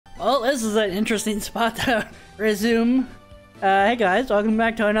Well, this is an interesting spot to resume. Hey guys, welcome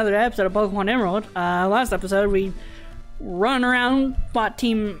back to another episode of Pokemon Emerald. Last episode we run around, fought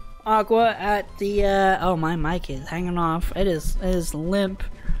Team Aqua at the, oh, my mic is hanging off. It is limp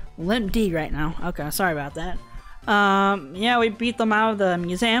D right now. Okay, sorry about that. Yeah, we beat them out of the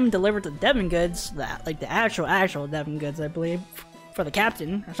museum, delivered the Devon goods, like the actual Devon goods, I believe, for the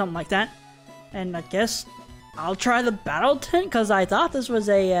captain, or something like that. And I guess I'll try the battle tent, because I thought this was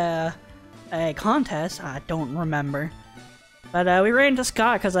a contest. I don't remember. But we ran into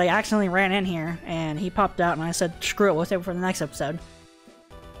Scott, because I accidentally ran in here, and he popped out, and I said, screw it, we'll save it for the next episode.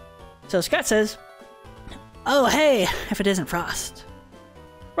 So Scott says, oh hey, if it isn't Frost.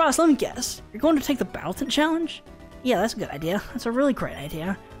 Frost, let me guess, you're going to take the battle tent challenge? Yeah, that's a good idea. That's a really great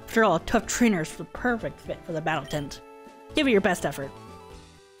idea. After all, tough trainers are the perfect fit for the battle tent. Give it your best effort.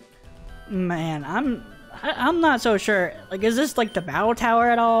 Man, I'm not so sure. Like, is this like the battle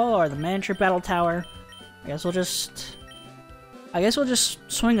tower at all, or the miniature battle tower? I guess we'll just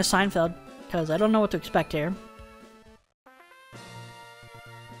swing a Seinfeld, because I don't know what to expect here.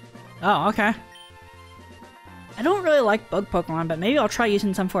 Oh, okay. I don't really like bug Pokemon, but maybe I'll try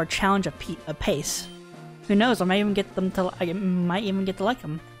using some for a challenge of pace. Who knows? I might even get to like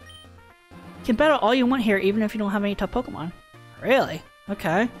them. You can battle all you want here, even if you don't have any tough Pokemon. Really?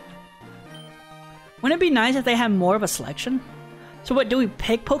 Okay. Wouldn't it be nice if they had more of a selection? So what, do we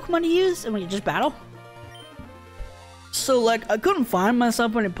pick Pokemon to use and we just battle? So like, I couldn't find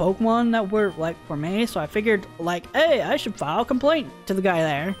myself any Pokemon that were like for me, so I figured like, hey, I should file a complaint to the guy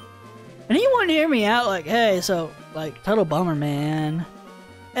there. And he wanted to hear me out like, hey, so like, total bummer, man.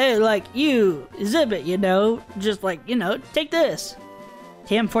 Hey, like, you, Exhibit, you know, just like, you know, take this.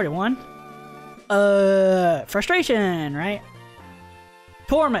 TM41? Frustration, right?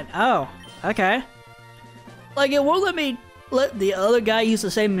 Torment, oh, okay. Like, it won't let me let the other guy use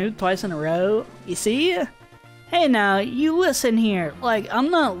the same move twice in a row. You see? Hey now, you listen here. Like, I'm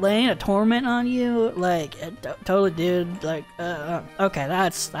not laying a torment on you. Like, totally, dude. Like, okay,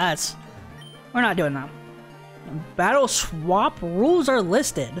 that's... We're not doing that. Battle swap rules are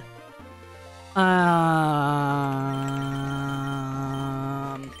listed.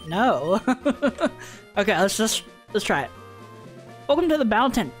 No. Okay, let's try it. Welcome to the battle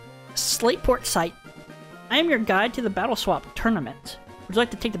tent, Slateport site. I am your guide to the battle swap tournament. Would you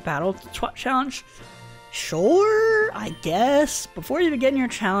like to take the battle swap challenge? Sure, I guess. Before you begin your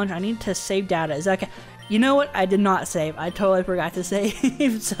challenge, I need to save data. Is that okay? You know what? I did not save. I totally forgot to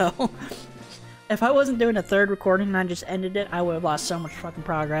save, so... If I wasn't doing a third recording and I just ended it, I would have lost so much fucking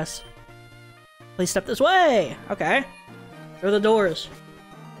progress. Please step this way! Okay. Through the doors.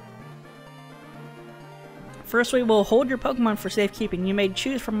 First, we will hold your Pokemon for safekeeping. You may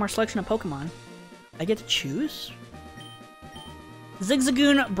choose from our selection of Pokemon. I get to choose?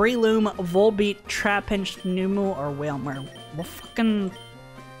 Zigzagoon, Breloom, Volbeat, Trapinch, Numel, or Whalmer. Well, fucking...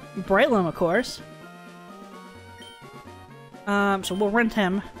 Breloom, of course. So we'll rent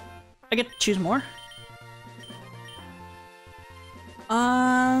him. I get to choose more?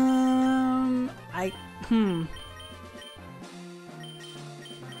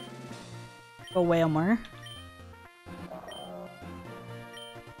 Go Whalmer.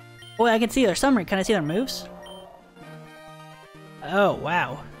 Oh, I can see their summary. Can I see their moves? Oh,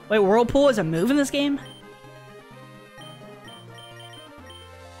 wow. Wait, Whirlpool is a move in this game?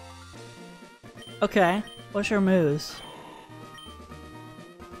 Okay. What's your moves?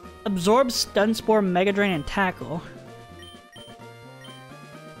 Absorb, Stun Spore, Mega Drain, and Tackle.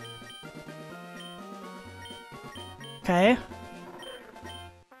 Okay.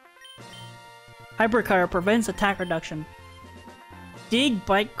 Hyper Cutter prevents attack reduction. Dig,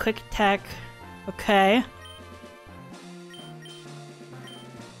 Bite, Quick Attack. Okay.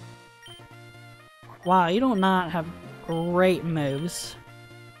 Wow, you do not have great moves.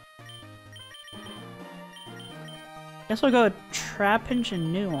 Guess we'll go with Trapinch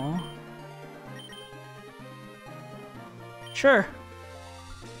and Newell. Sure.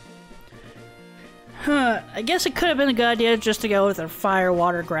 Huh, I guess it could have been a good idea just to go with a Fire,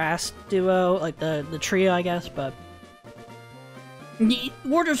 Water, Grass duo, like the trio, I guess, but...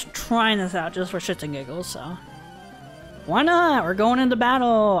 We're just trying this out just for shits and giggles, so... Why not? We're going into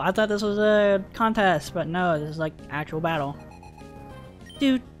battle! I thought this was a contest, but no, this is like actual battle.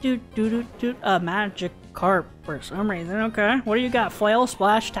 Magikarp for some reason, okay. What do you got? Flail,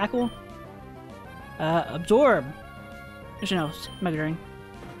 Splash, Tackle? Absorb. You know, Mega Drain.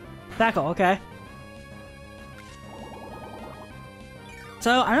 Tackle, okay.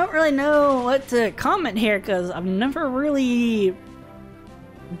 So, I don't really know what to comment here, because I've never really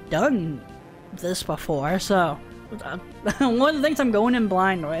done this before, so One of the things I'm going in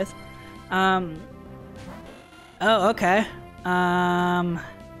blind with. Oh, okay. Well,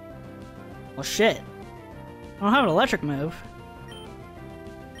 shit. I don't have an electric move.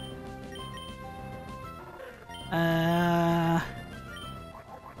 Well,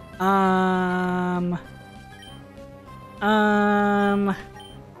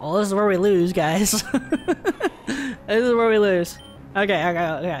 this is where we lose, guys. This is where we lose. Okay.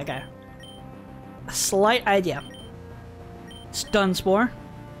 A slight idea. Stun Spore.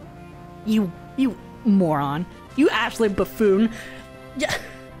 You moron. You absolute buffoon.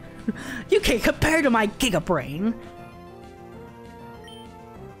 You can't compare to my Giga Brain.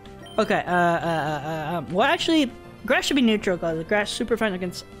 Okay, well actually, grass should be neutral because grass is super fine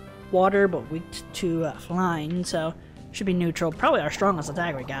against water but weak to flying, so should be neutral. Probably our strongest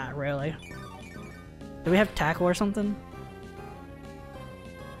attack we got, really. Do we have tackle or something?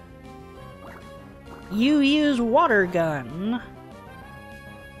 You use water gun.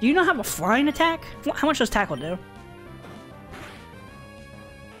 Do you not have a flying attack? How much does tackle do?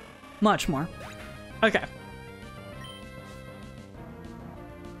 Much more. Okay.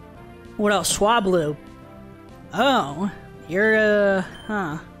 What else? Swablu. Oh, you're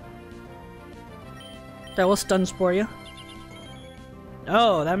huh. That will stun spore you.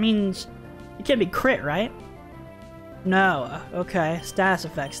 Oh, that means you can't be crit, right? No. Okay, status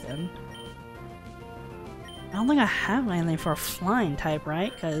effects then. I don't think I have anything for a flying type,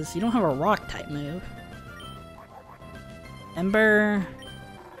 right? Because you don't have a rock type move. Ember.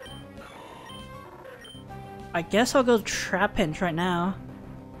 I guess I'll go Trap Pinch right now.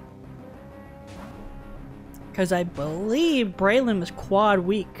 Because I believe Braylon was quad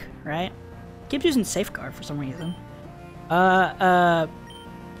weak, right? Keeps using Safeguard for some reason. I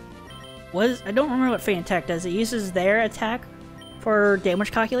don't remember what Feint Attack does. It uses their attack for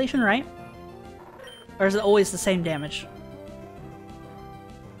damage calculation, right? Or is it always the same damage?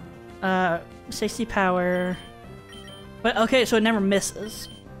 60 power. But okay, so it never misses.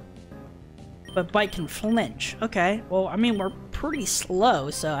 But Bite can flinch. Okay, well, I mean, we're pretty slow,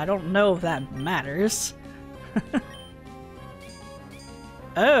 so I don't know if that matters.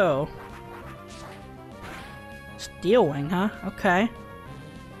 Oh. Steel Wing, huh? Okay.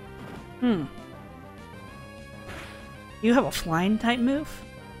 You have a flying type move?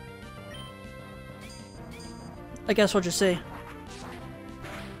 I guess we'll just see.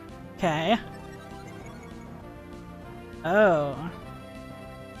 Okay. Oh.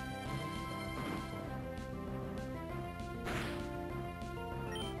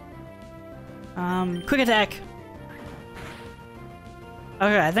 Quick attack.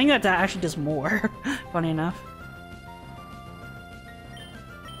 Okay, I think that actually does more. Funny enough.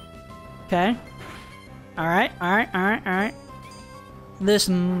 Okay. Alright. Does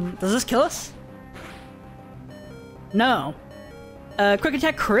this kill us? No. Quick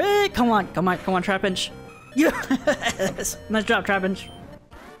attack crit! Come on, Trap Pinch. Yes! Nice job, Trap Pinch.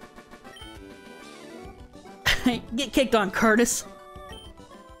 Get kicked on, Curtis.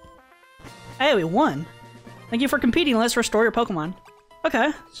 Hey, we won. Thank you for competing. Let's restore your Pokemon.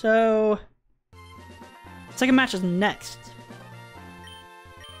 Okay, so... second match is next.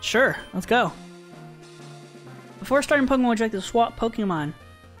 Sure, let's go. Before starting Pokemon, would you like to swap Pokemon?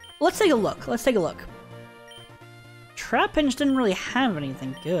 Let's take a look. Trap Pinch didn't really have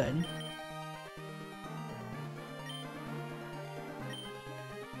anything good.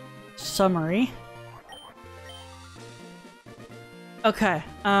 Summary. Okay,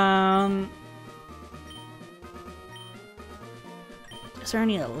 is there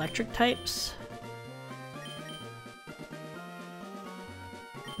any electric types?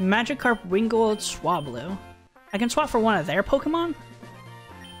 Magikarp, Wingull, Swablu. I can swap for one of their Pokemon?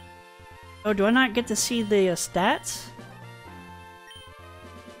 Oh, do I not get to see the stats?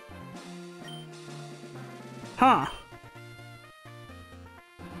 Huh.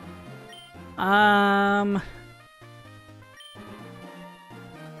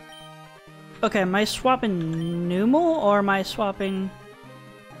 Okay, am I swapping Numel or am I swapping...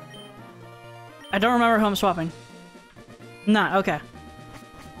 I don't remember who I'm swapping. Nah, okay.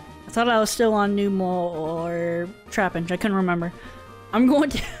 I thought I was still on Numel or Trapinch. I couldn't remember. I'm going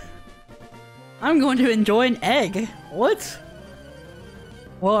to enjoy an egg. What?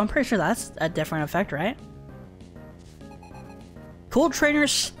 Well, I'm pretty sure that's a different effect, right? Cool Trainer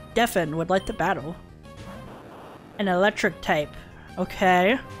Stefan would like to battle. An electric type.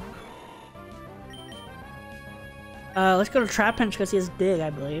 Okay. Let's go to Trapinch because he has Dig, I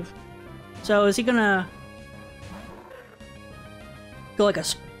believe. So is he gonna go like a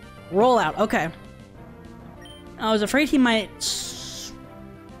rollout? Okay. I was afraid he might.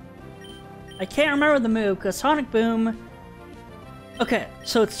 I can't remember the move, because Sonic Boom... Okay,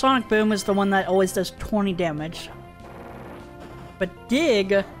 so Sonic Boom is the one that always does 20 damage. But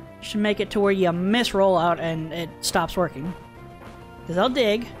Dig should make it to where you miss rollout and it stops working. Because I'll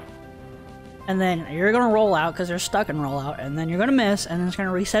dig, and then you're going to roll out because they're stuck in rollout, and then you're going to miss, and then it's going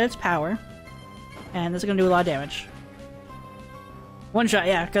to reset its power. And this is going to do a lot of damage. One shot,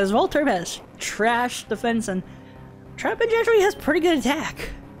 yeah, because Volturb has trash defense, and Trapinch actually has pretty good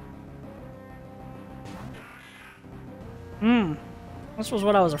attack. This was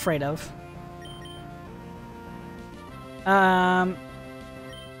what I was afraid of.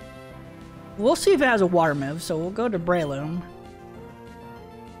 We'll see if it has a water move, so we'll go to Breloom.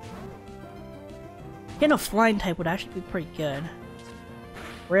 Getting a flying type would actually be pretty good.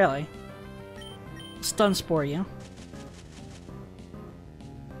 Really? Stun Spore you.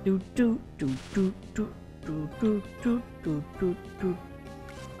 Do do do do do do do do do do do.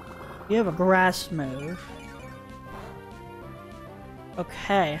 You have a grass move.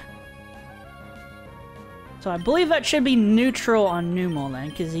 Okay. So I believe that should be neutral on Numel then,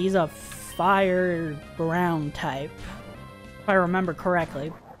 because he's a fire ground type. If I remember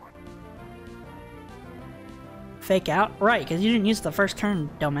correctly. Fake out? Right, because you didn't use the first turn,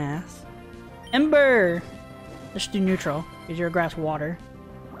 dumbass. Ember! Let's do neutral, because you're a grass water.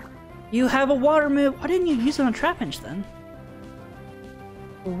 You have a water move. Why didn't you use it on Trapinch then?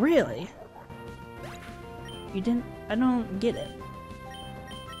 Really? You didn't? I don't get it.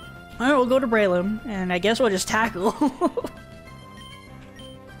 Alright, we'll go to Breloom, and I guess we'll just tackle.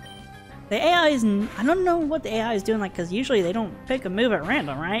 The AI is... I don't know what the AI is doing, like, because usually they don't pick a move at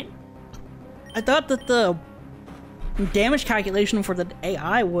random, right? I thought that the damage calculation for the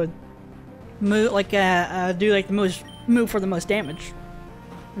AI would move, like, do, like, the most move for the most damage.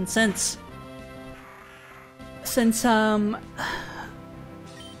 And since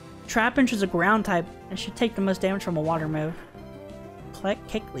Trapinch is a ground type, it should take the most damage from a water move.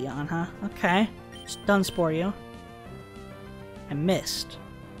 Kick Leon, huh? Okay. Stun Spore you. I missed.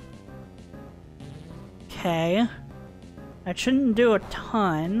 Okay. That shouldn't do a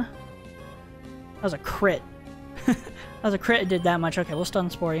ton. That was a crit. That was a crit, it did that much. Okay, we'll Stun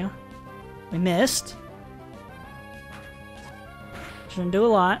Spore you. We missed. Shouldn't do a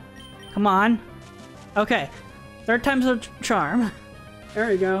lot. Come on. Okay. Third time's a charm. There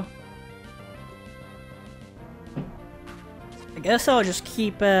we go. I guess I'll just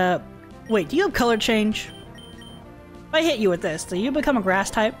keep, Wait, do you have color change? If I hit you with this, do you become a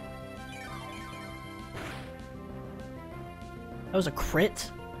grass type? That was a crit?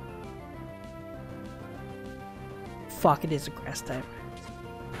 Fuck, it is a grass type.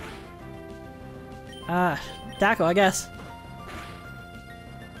 Tackle, I guess.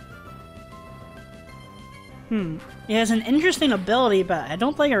 It has an interesting ability, but I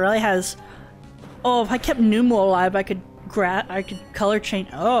don't think it really has... Oh, if I kept Numel alive, I could color change...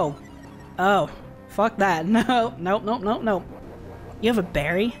 Oh. Oh. Fuck that. No. Nope, nope, nope, nope. You have a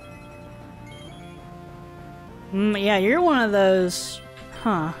berry? Yeah, you're one of those...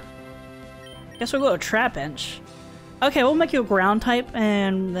 Huh. Guess we'll go to Trapinch. Okay, we'll make you a ground type,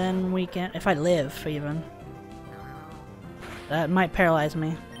 and then we can... If I live, even. That might paralyze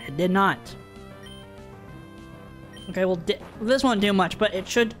me. It did not. Okay, well, this won't do much, but it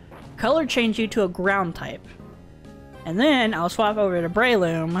should color change you to a ground type. And then I'll swap over to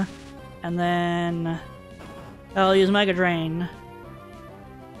Breloom, and then I'll use Mega Drain.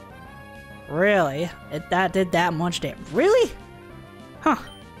 Really? That did that much damage? Really? Huh.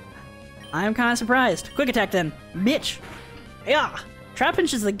 I'm kind of surprised. Quick attack then, bitch. Yeah.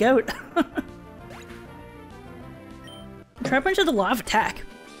 Trapinch is the goat. Trapinch has a lot of attack.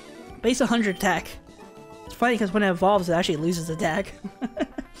 Base 100 attack. It's funny because when it evolves, it actually loses attack.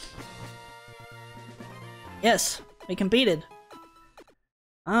 Yes, we competed.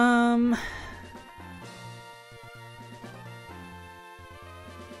 We'll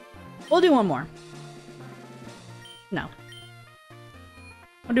do one more. No.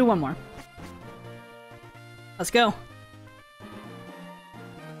 We'll do one more. Let's go.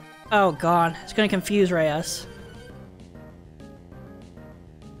 Oh god, it's gonna confuse Reyes.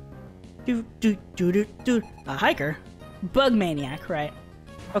 A hiker? Bug Maniac, right.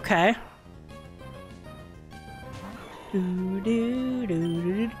 Okay. You're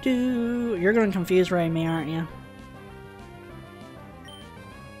gonna confuse me, aren't you?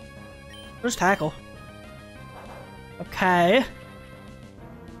 Where's Tackle? Okay.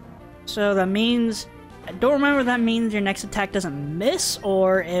 So that means... I don't remember if that means your next attack doesn't miss,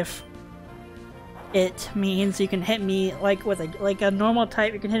 or if it means you can hit me like with a normal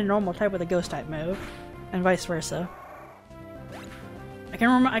type, you can hit a normal type with a ghost type move, and vice versa. I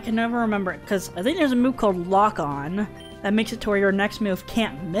I can never remember it, because I think there's a move called Lock On that makes it to where your next move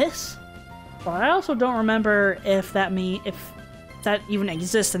can't miss. But I also don't remember if that even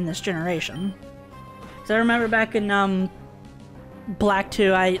exists in this generation. Because I remember back in Black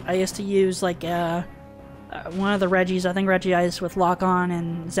 2, I used to use like one of the Reggies, I think Regice with Lock On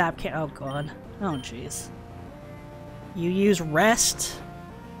and Zap Can. Oh god. Oh jeez. You use Rest?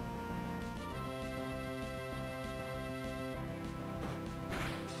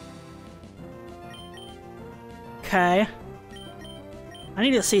 Okay. I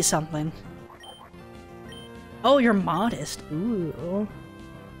need to see something. Oh, you're modest. Ooh.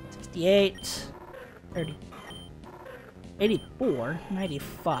 68. 30. 84.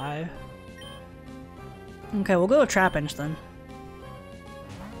 95. Okay, we'll go with Trapinch then.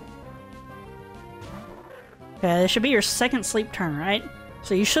 Okay, this should be your second sleep turn, right?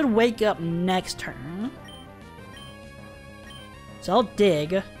 So you should wake up next turn. So I'll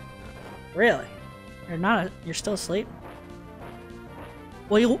dig. Really? You're still asleep?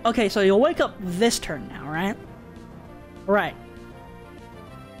 Well, okay, so you'll wake up this turn now, right? Right.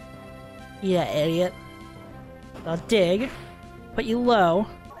 Yeah, idiot. I'll dig, put you low,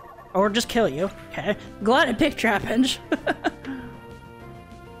 or just kill you. Okay. Glad I picked Trapinch.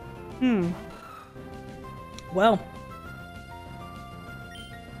 Well,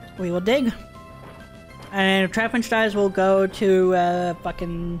 we will dig. And if Trapinch dies, we'll go to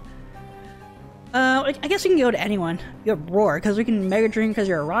fucking. I guess we can go to anyone. You have Roar, because we can Mega Drain because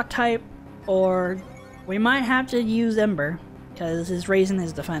you're a rock type, or we might have to use Ember, because it's raising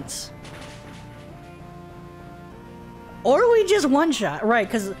his defense. Or we just one-shot, right,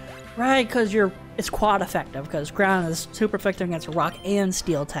 because it's quad effective, because Ground is super effective against rock and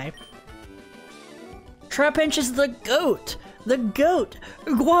steel type. Trapinch is the GOAT! The GOAT!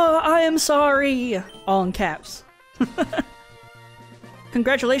 Gwa, I am sorry! All in caps.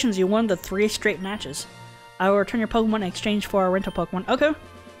 Congratulations, you won the 3 straight matches. I will return your Pokemon in exchange for a rental Pokemon. Okay.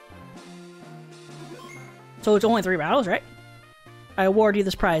 So it's only 3 battles, right? I award you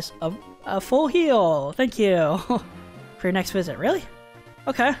this prize. A full heal. Thank you. For your next visit. Really?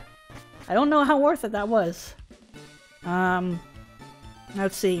 Okay. I don't know how worth it that was.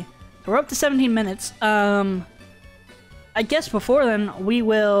 Let's see. We're up to 17 minutes. I guess before then, we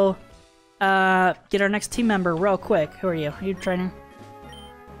will get our next team member real quick. Who are you? Are you training?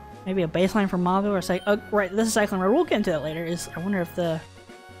 Maybe a baseline for Mavu or Cyclone. Oh, right, this is Cyclone Road. We'll get into that later. I wonder if the...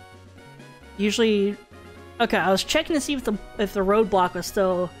 Usually... Okay, I was checking to see if the roadblock was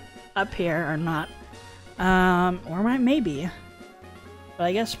still up here or not. Or maybe. But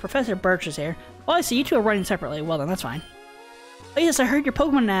I guess Professor Birch is here. Oh, I see. You two are running separately. Well then, that's fine. Oh yes, I heard your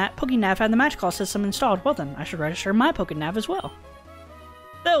Pokénav had the match call system installed. Well then, I should register my Pokénav as well.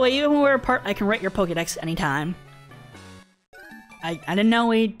 That way, even when we're apart, I can write your Pokédex anytime. I didn't know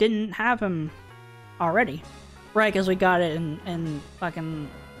we didn't have him already. Right, because we got it in fucking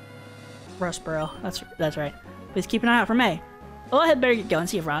Rustboro. That's right. Please keep an eye out for May. Well, I had better get going and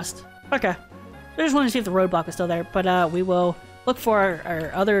see if Rust. Okay. I just wanted to see if the roadblock was still there, but we will look for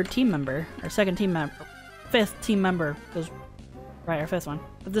our other team member, our second team member, 5th team member, because, right, our 5th one.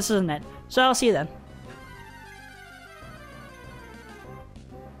 But this isn't it. So I'll see you then.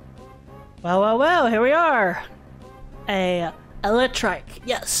 Well, here we are. A Electric,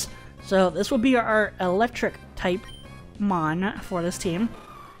 yes. So this will be our electric type Mon for this team.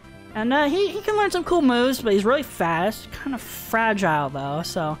 And he can learn some cool moves, but he's really fast, kind of fragile though,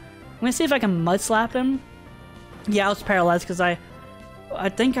 so I'm gonna see if I can mud slap him. Yeah, I was paralyzed because I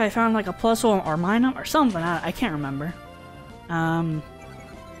think I found like a +1 or -1 or something, I can't remember.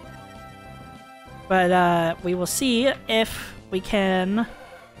 But we will see if we can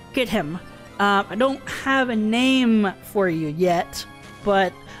get him. I don't have a name for you yet,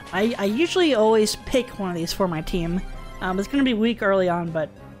 but I usually always pick one of these for my team. It's going to be weak early on, but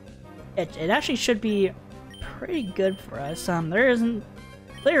it actually should be pretty good for us.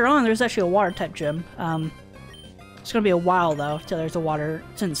 Later on, there's actually a water type gym. It's going to be a while though till there's a water,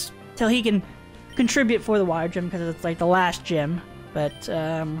 till he can contribute for the water gym because it's like the last gym. But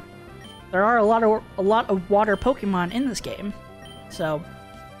there are a lot of water Pokemon in this game, so.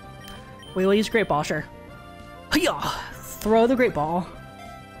 We will use Great Ball, sure. Hiya! Throw the Great Ball.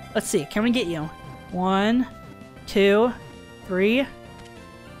 Let's see, can we get you? 1, 2, 3.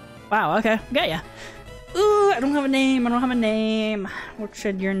 Wow, okay, got ya. Ooh, I don't have a name, What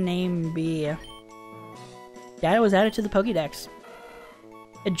should your name be? Data was added to the Pokédex.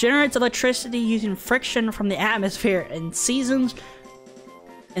 It generates electricity using friction from the atmosphere in seasons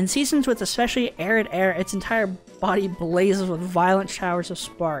with especially arid air, its entire body blazes with violent showers of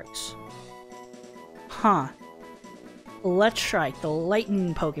sparks. Huh. Electrike, the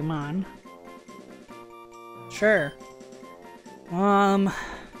lightning Pokemon. Sure. I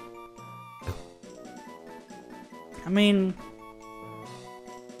mean,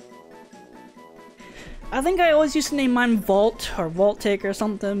 I think I always used to name mine Volt or Voltic or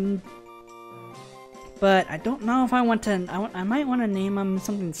something, but I don't know if I want to. I might want to name them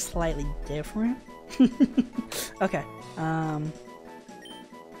something slightly different. Okay.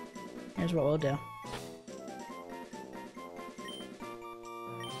 Here's what we'll do.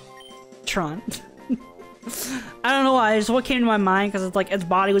 Tron. I don't know why, it's what came to my mind because it's like its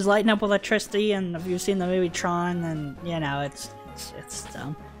body was lighting up with electricity, and if you've seen the movie Tron, then you know it's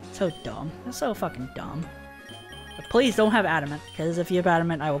dumb. So dumb. It's so fucking dumb. But please don't have adamant, because if you have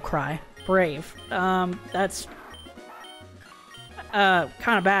adamant, I will cry. Brave. That's kind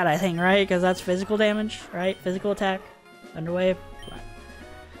of bad, I think, right? Because that's physical damage, right? Physical attack. Underwave.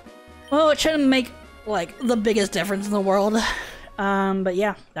 Well, it shouldn't make like the biggest difference in the world. But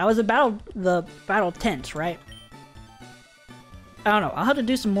yeah, that was about the battle tent, right? I don't know. I'll have to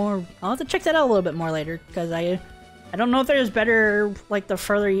do some more. I'll have to check that out a little bit more later, because I don't know if there's better, like the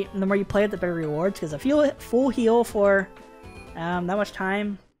more you play it, the better rewards. Because a full heal for that much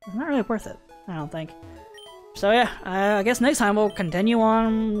time is not really worth it, I don't think. So yeah, I guess next time we'll continue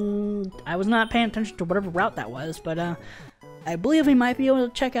on. I was not paying attention to whatever route that was, but I believe we might be able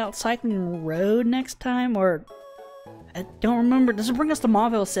to check out Cycling Road next time, or I don't remember. Does it bring us to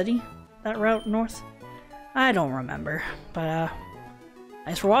Mauville City? That route north? I don't remember. But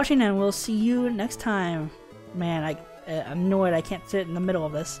thanks for watching, and we'll see you next time. Man, I'm annoyed I can't sit in the middle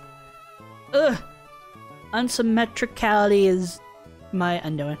of this. Ugh! Unsymmetricality is my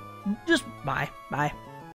undoing. Just bye. Bye.